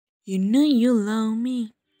You know you love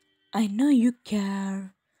me, I know you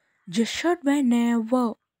care. Just shout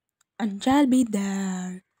whenever, and I'll be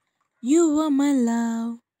there. You are my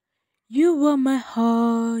love, you are my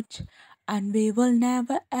heart, and we will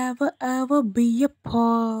never ever ever be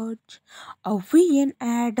apart. Are we and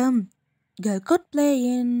Adam, girl could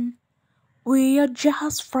playing? We are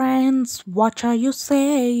just friends, what are you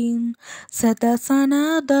saying? Said there's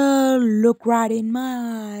another, look right in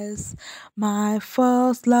my eyes. My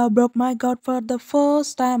first love broke my God for the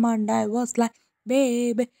first time, and I was like,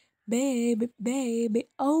 baby, baby, baby,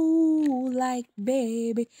 oh, like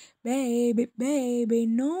baby, baby, baby,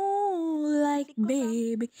 no, like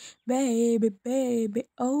baby, baby, baby,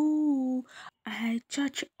 oh. I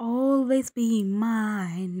judge always be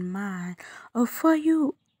mine, mine. Oh, for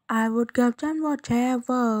you, I would have done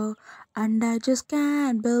whatever, and I just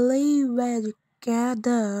can't believe we're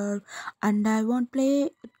together. And I won't play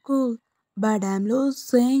it cool, but I'm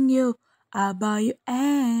losing you. I buy you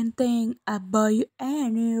anything, I buy you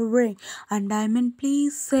any ring, and I mean,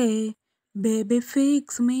 please say, baby,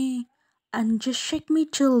 fix me, and just shake me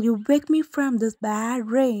till you wake me from this bad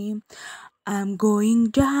dream. I'm going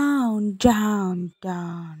down, down,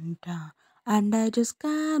 down, down. And I just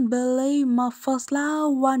can't believe my first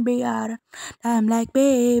love won't be out. I'm like,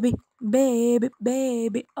 baby, baby,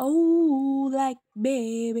 baby. Oh, like,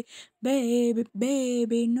 baby, baby,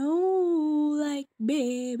 baby. No, like,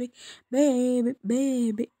 baby, baby,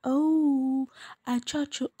 baby. Oh, I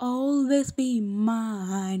thought you always be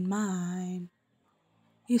mine, mine.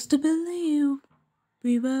 Used to believe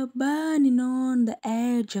we were burning on the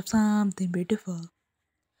edge of something beautiful.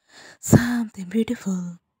 Something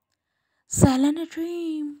beautiful. Silent a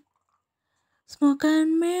dream. Smoke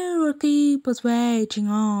and mirror keep us waiting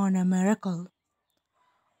on a miracle.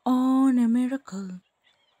 On a miracle.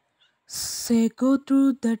 Say go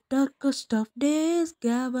through the darkest of days.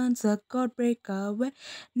 Gavins a God break away.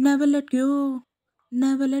 Never let go.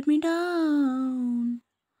 Never let me down.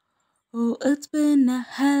 Oh, it's been a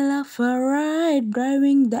hell of a ride.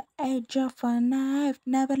 Driving the edge of a knife.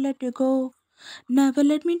 Never let you go. Never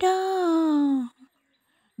let me down.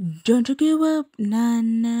 Don't you give up, na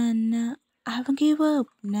na na. I won't give up,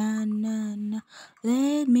 na na na.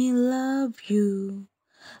 Let me love you.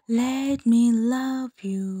 Let me love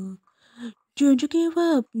you. Don't you give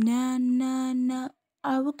up, na na na.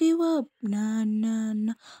 I will give up, na na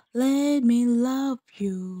na. Let me love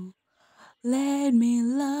you. Let me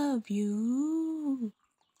love you.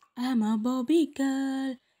 I'm a Bobby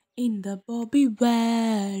girl in the Bobby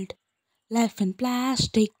world. Life in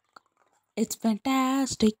plastic. It's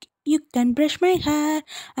fantastic. You can brush my hair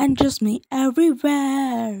and dress me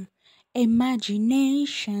everywhere.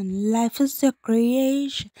 Imagination, life is a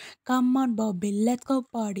creation. Come on, Bobby, let's go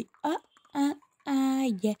party.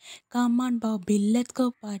 Yeah. Come on, Bobby, let's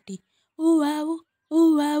go party. Ooh,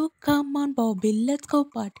 wow. Come on, Bobby, let's go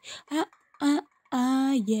party.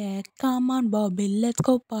 Yeah. Come on, Bobby, let's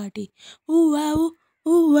go party. Ooh,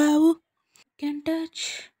 wow. Can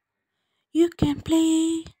touch, you can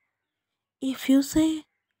play. If you say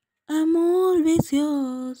I'm always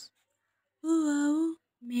yours. Ooh, ooh.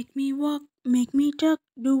 Make me walk, make me talk,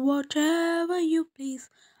 do whatever you please.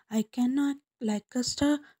 I cannot like a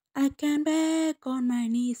star, I can beg on my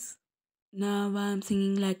knees. Now I'm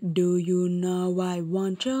singing like, do you know I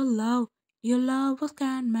want your love? Your love was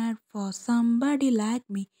kind meant for somebody like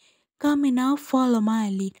me. Come in now, follow my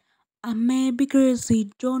lead. I may be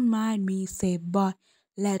crazy, don't mind me. Say, boy,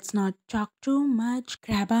 let's not talk too much.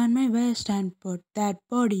 Grab on my waist and put that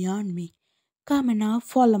body on me. Come in now,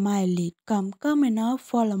 follow my lead. Come in now,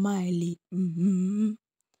 follow my lead.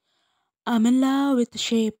 I'm in love with the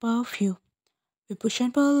shape of you. We push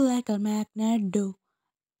and pull like a magnet do.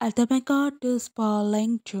 I thought my God is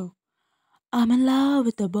falling too. I'm in love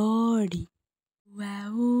with the body.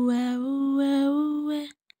 Wow, wow, wow, wow.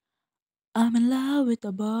 I'm in love with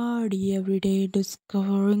the body every day,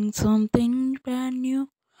 discovering something brand new.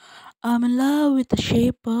 I'm in love with the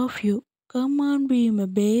shape of you. Come on, be my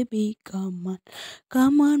baby, come on.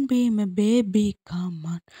 Come on, be my baby, come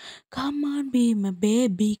on. Come on, be my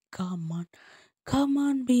baby, come on. Come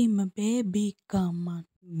on, be my baby, come on.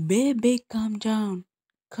 Baby, calm down,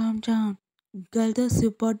 calm down. Girl, that's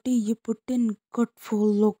your body you put in got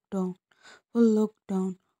full lockdown, full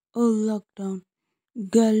lockdown, oh lockdown.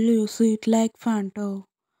 Girl, you sweet like Fanto,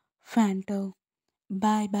 Fanto.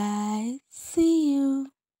 Bye bye, see you.